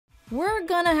We're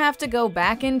gonna have to go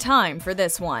back in time for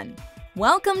this one.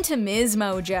 Welcome to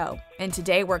MsMojo, and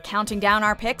today we're counting down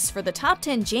our picks for the top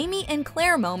 10 Jamie and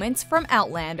Claire moments from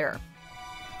Outlander.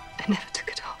 I never took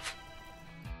it off.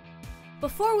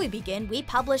 Before we begin, we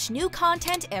publish new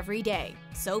content every day,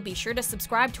 so be sure to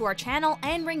subscribe to our channel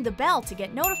and ring the bell to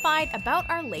get notified about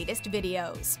our latest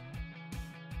videos.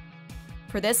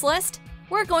 For this list,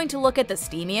 we're going to look at the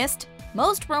steamiest,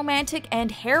 most romantic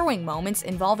and harrowing moments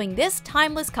involving this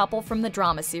timeless couple from the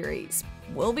drama series.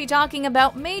 We'll be talking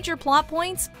about major plot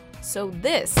points, so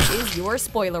this is your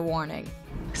spoiler warning.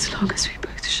 As long as we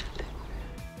both should live.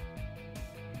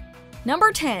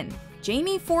 Number 10.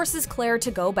 Jamie forces Claire to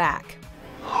go back.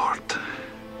 Lord,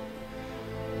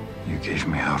 you gave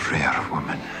me a rare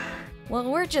woman. Well,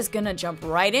 we're just gonna jump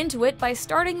right into it by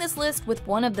starting this list with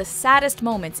one of the saddest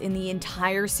moments in the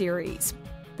entire series.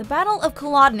 The Battle of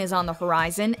Culloden is on the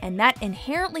horizon, and that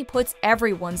inherently puts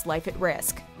everyone's life at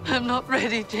risk. I'm not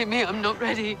ready, Jamie, I'm not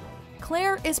ready.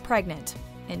 Claire is pregnant,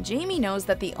 and Jamie knows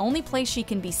that the only place she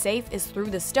can be safe is through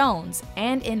the stones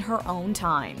and in her own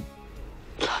time.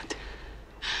 Blood.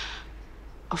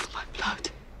 Of my blood.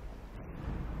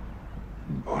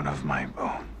 Bone of my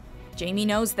bone. Jamie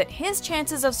knows that his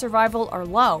chances of survival are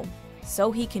low,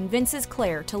 so he convinces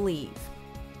Claire to leave.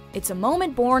 It's a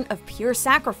moment born of pure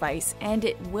sacrifice, and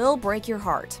it will break your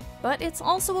heart. But it's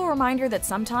also a reminder that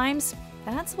sometimes,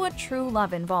 that's what true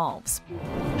love involves.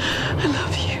 I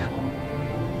love you.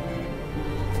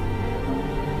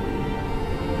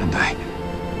 And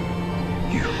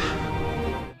you.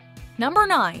 Number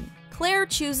 9. Claire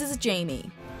chooses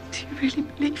Jamie. Do you really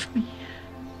believe me?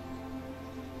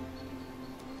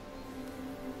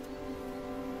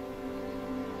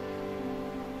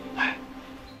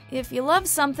 If you love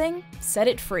something, set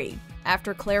it free.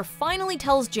 After Claire finally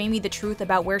tells Jamie the truth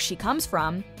about where she comes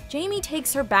from, Jamie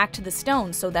takes her back to the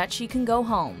stone so that she can go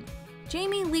home.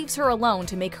 Jamie leaves her alone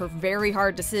to make her very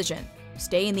hard decision: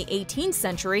 stay in the 18th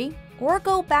century or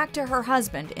go back to her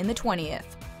husband in the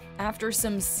 20th. After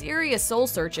some serious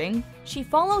soul-searching, she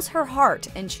follows her heart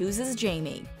and chooses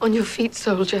Jamie. On your feet,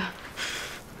 soldier.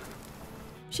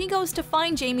 She goes to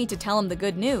find Jamie to tell him the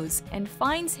good news and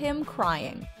finds him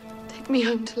crying. Take me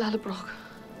home to Lalabrock.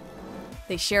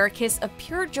 They share a kiss of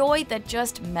pure joy that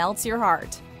just melts your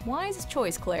heart. Wise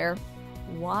choice, Claire.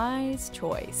 Wise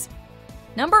choice.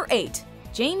 Number 8.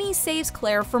 Jamie saves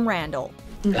Claire from Randall.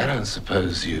 I don't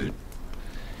suppose you'd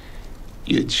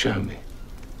show me.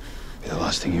 The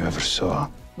last thing you ever saw.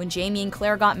 When Jamie and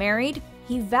Claire got married,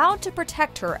 he vowed to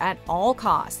protect her at all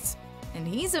costs. And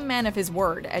he's a man of his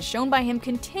word, as shown by him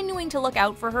continuing to look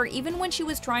out for her even when she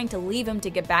was trying to leave him to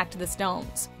get back to the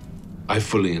stones. I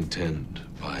fully intend,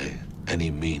 by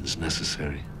any means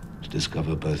necessary, to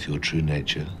discover both your true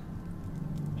nature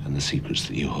and the secrets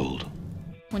that you hold.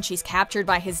 When she's captured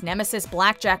by his nemesis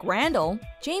Blackjack Randall,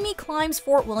 Jamie climbs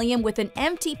Fort William with an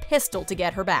empty pistol to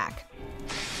get her back.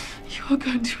 You are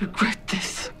going to regret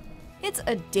this. It's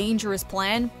a dangerous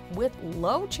plan with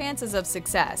low chances of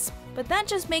success, but that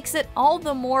just makes it all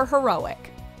the more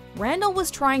heroic. Randall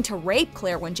was trying to rape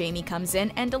Claire when Jamie comes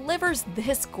in and delivers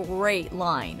this great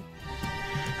line.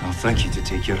 I'll thank you to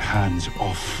take your hands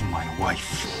off my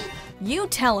wife. You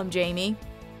tell him, Jamie.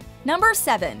 Number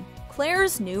 7.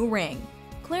 Claire's new ring.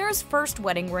 Claire's first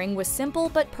wedding ring was simple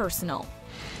but personal.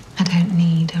 I don't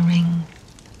need a ring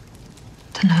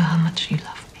to know how much you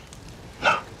love me.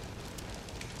 No.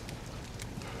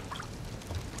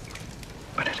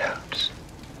 But it helps.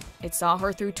 It saw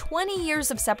her through 20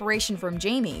 years of separation from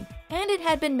Jamie, and it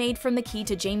had been made from the key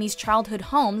to Jamie's childhood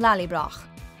home, Lalibroch.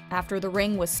 After the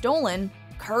ring was stolen,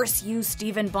 curse you,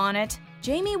 Stephen Bonnet,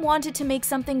 Jamie wanted to make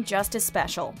something just as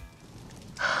special.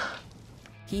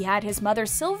 He had his mother's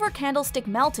silver candlestick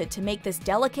melted to make this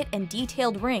delicate and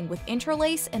detailed ring with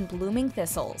interlace and blooming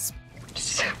thistles. It's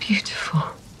so beautiful.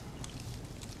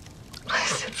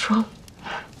 Where's it from?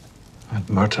 Had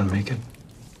Martin make it.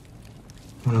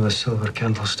 One of the silver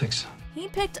candlesticks. He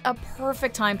picked a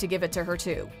perfect time to give it to her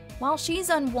too, while she's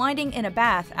unwinding in a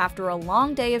bath after a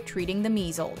long day of treating the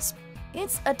measles.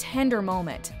 It's a tender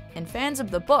moment, and fans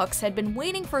of the books had been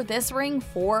waiting for this ring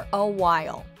for a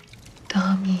while.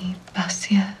 Dami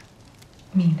Basia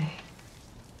Mine.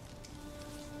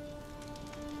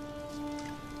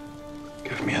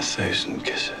 Give me 1,000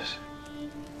 kisses.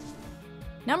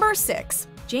 Number 6.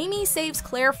 Jamie saves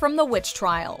Claire from the witch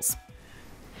trials.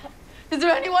 Is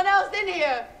there anyone else in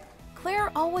here?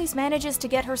 Claire always manages to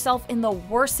get herself in the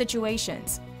worst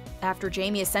situations. After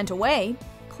Jamie is sent away,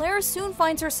 Claire soon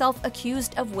finds herself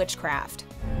accused of witchcraft.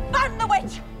 Ban the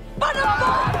witch! Ban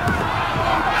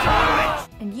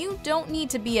And you don't need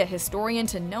to be a historian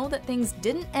to know that things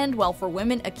didn't end well for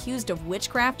women accused of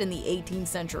witchcraft in the 18th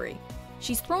century.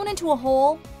 She's thrown into a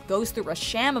hole, goes through a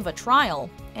sham of a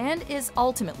trial, and is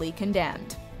ultimately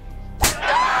condemned.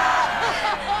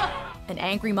 An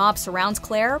angry mob surrounds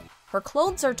Claire, her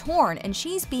clothes are torn and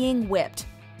she's being whipped.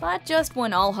 But just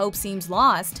when all hope seems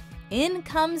lost, in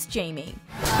comes Jamie.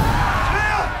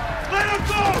 Let him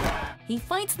go! He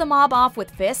fights the mob off with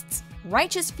fists,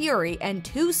 righteous fury, and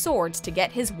 2 swords to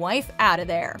get his wife out of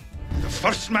there. The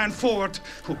first man forward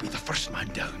will be the first man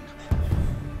down.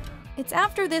 It's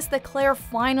after this that Claire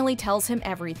finally tells him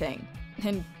everything.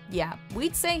 And yeah,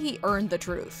 we'd say he earned the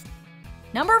truth.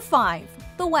 Number 5,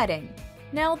 the wedding.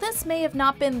 Now, this may have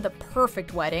not been the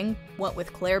perfect wedding, what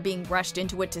with Claire being rushed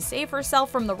into it to save herself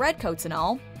from the redcoats and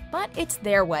all, but it's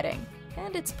their wedding,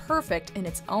 and it's perfect in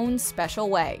its own special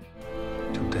way.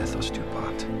 Till death us do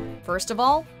part. First of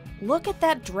all, look at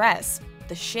that dress.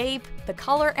 The shape, the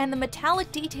color, and the metallic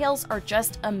details are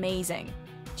just amazing.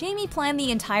 Jamie planned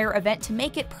the entire event to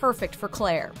make it perfect for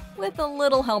Claire, with a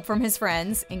little help from his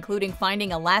friends, including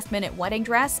finding a last-minute wedding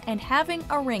dress and having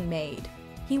a ring made.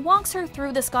 He walks her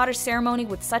through the Scottish ceremony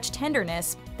with such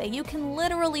tenderness that you can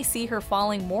literally see her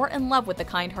falling more in love with the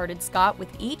kind-hearted Scot with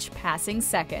each passing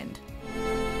second.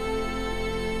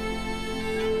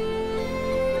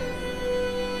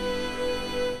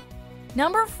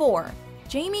 Number 4.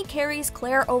 Jamie carries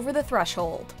Claire over the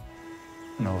threshold.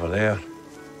 And over there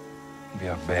will be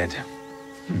our bed.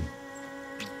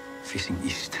 Facing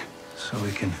east, so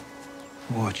we can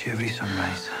watch every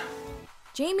sunrise.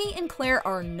 Jamie and Claire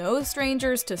are no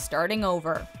strangers to starting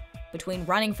over. Between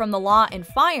running from the law and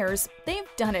fires,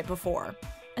 they've done it before.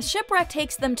 A shipwreck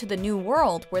takes them to the New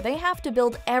World, where they have to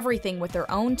build everything with their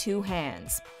own 2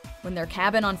 hands. When their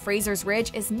cabin on Fraser's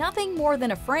Ridge is nothing more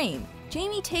than a frame,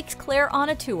 Jamie takes Claire on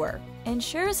a tour and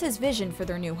shares his vision for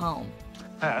their new home.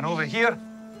 And over here,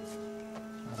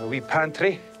 a wee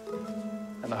pantry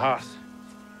and a hearth.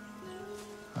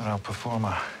 And I'll perform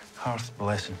a hearth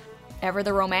blessing. Ever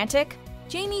the romantic?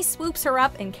 Jamie swoops her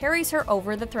up and carries her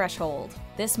over the threshold.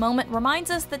 This moment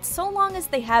reminds us that so long as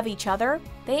they have each other,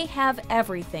 they have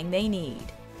everything they need.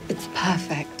 It's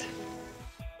perfect.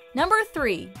 Number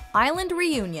 3, Island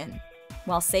Reunion.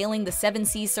 While sailing the 7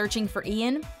 seas searching for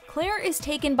Ian, Claire is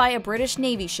taken by a British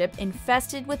Navy ship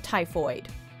infested with typhoid.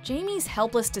 Jamie's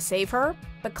helpless to save her,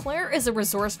 but Claire is a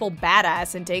resourceful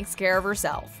badass and takes care of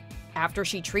herself. After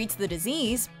she treats the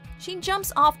disease, she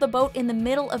jumps off the boat in the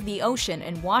middle of the ocean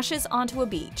and washes onto a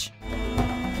beach.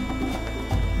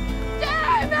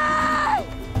 Jamie!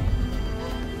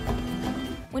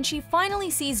 When she finally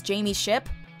sees Jamie's ship,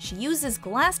 she uses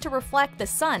glass to reflect the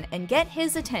sun and get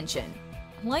his attention.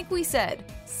 Like we said,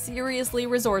 seriously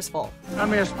resourceful.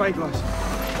 Hand me a spyglass.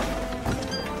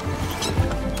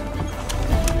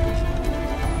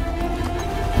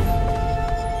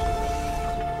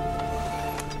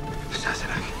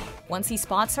 Once he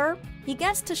spots her, he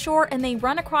gets to shore and they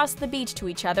run across the beach to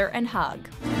each other and hug.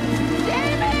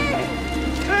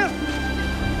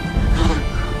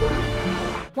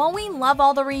 While we love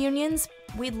all the reunions,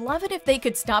 we'd love it if they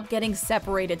could stop getting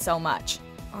separated so much.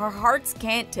 Our hearts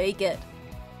can't take it.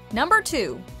 Number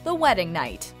 2, the wedding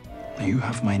night. Now you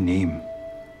have my name,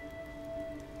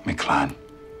 my clan,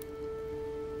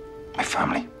 my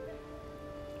family,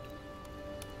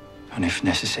 and if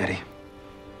necessary,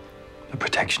 the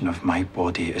protection of my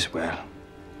body as well.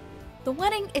 The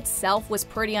wedding itself was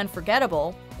pretty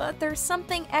unforgettable, but there's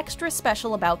something extra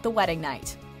special about the wedding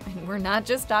night. And we're not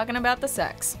just talking about the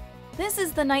sex. This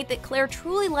is the night that Claire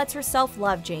truly lets herself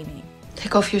love Jamie.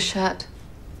 Take off your shirt.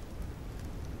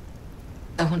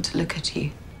 I want to look at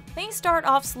you. They start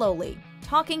off slowly,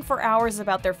 talking for hours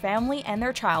about their family and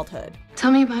their childhood.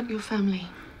 Tell me about your family.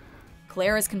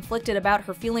 Claire is conflicted about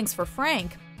her feelings for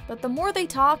Frank, but the more they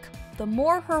talk, the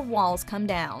more her walls come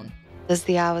down. As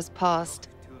the hours passed,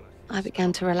 I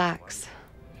began to relax.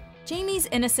 Jamie's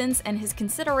innocence and his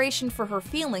consideration for her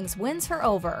feelings wins her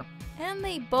over, and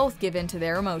they both give in to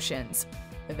their emotions.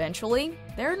 Eventually,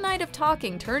 their night of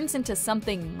talking turns into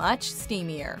something much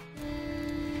steamier.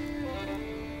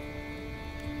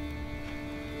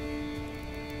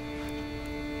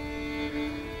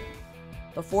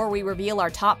 Before we reveal our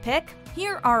top pick,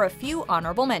 here are a few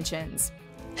honorable mentions.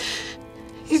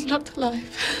 He's not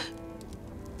alive.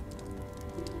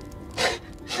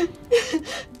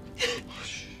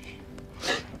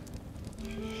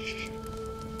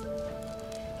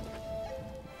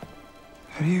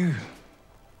 Are you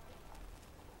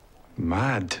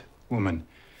mad, woman?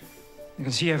 I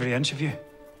can see every inch of you,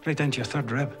 right down to your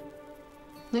 3rd rib.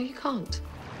 No, you can't.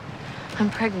 I'm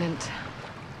pregnant.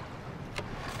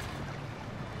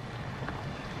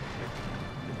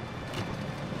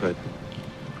 But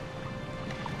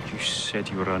you said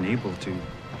you were unable to.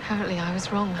 Apparently I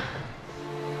was wrong.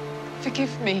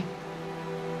 Forgive me.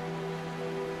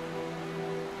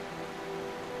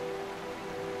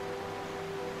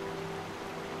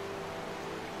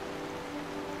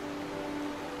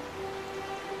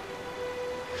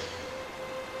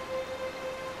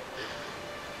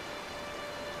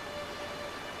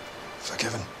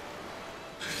 Forgiven.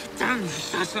 Damn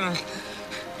assassin!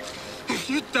 If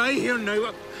you die here now,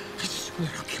 I swear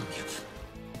I'll kill you.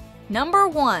 Number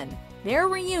 1. Their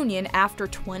reunion after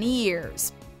 20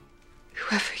 years.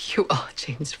 Whoever you are,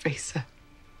 James Fraser.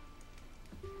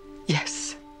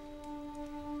 Yes.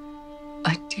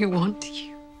 I do want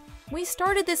you. We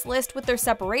started this list with their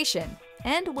separation,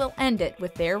 and we'll end it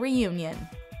with their reunion.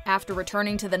 After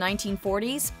returning to the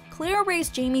 1940s, Claire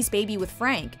raised Jamie's baby with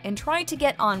Frank and tried to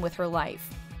get on with her life.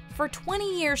 For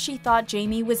 20 years she thought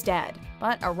Jamie was dead,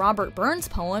 but a Robert Burns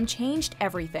poem changed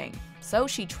everything, so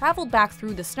she traveled back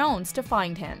through the stones to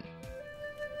find him.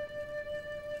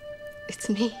 It's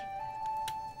me.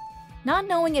 Not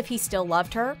knowing if he still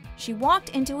loved her, she walked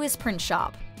into his print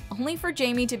shop, only for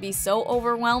Jamie to be so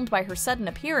overwhelmed by her sudden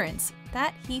appearance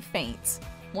that he faints.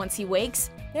 Once he wakes,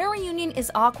 their reunion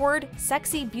is awkward,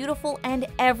 sexy, beautiful, and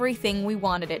everything we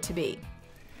wanted it to be.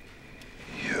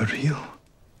 You're real.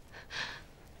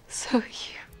 So are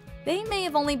you. They may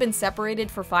have only been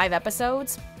separated for 5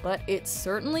 episodes, but it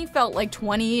certainly felt like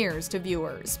 20 years to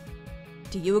viewers.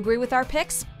 Do you agree with our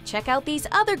picks? Check out these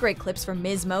other great clips from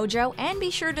MsMojo and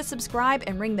be sure to subscribe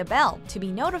and ring the bell to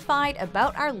be notified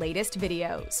about our latest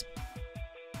videos.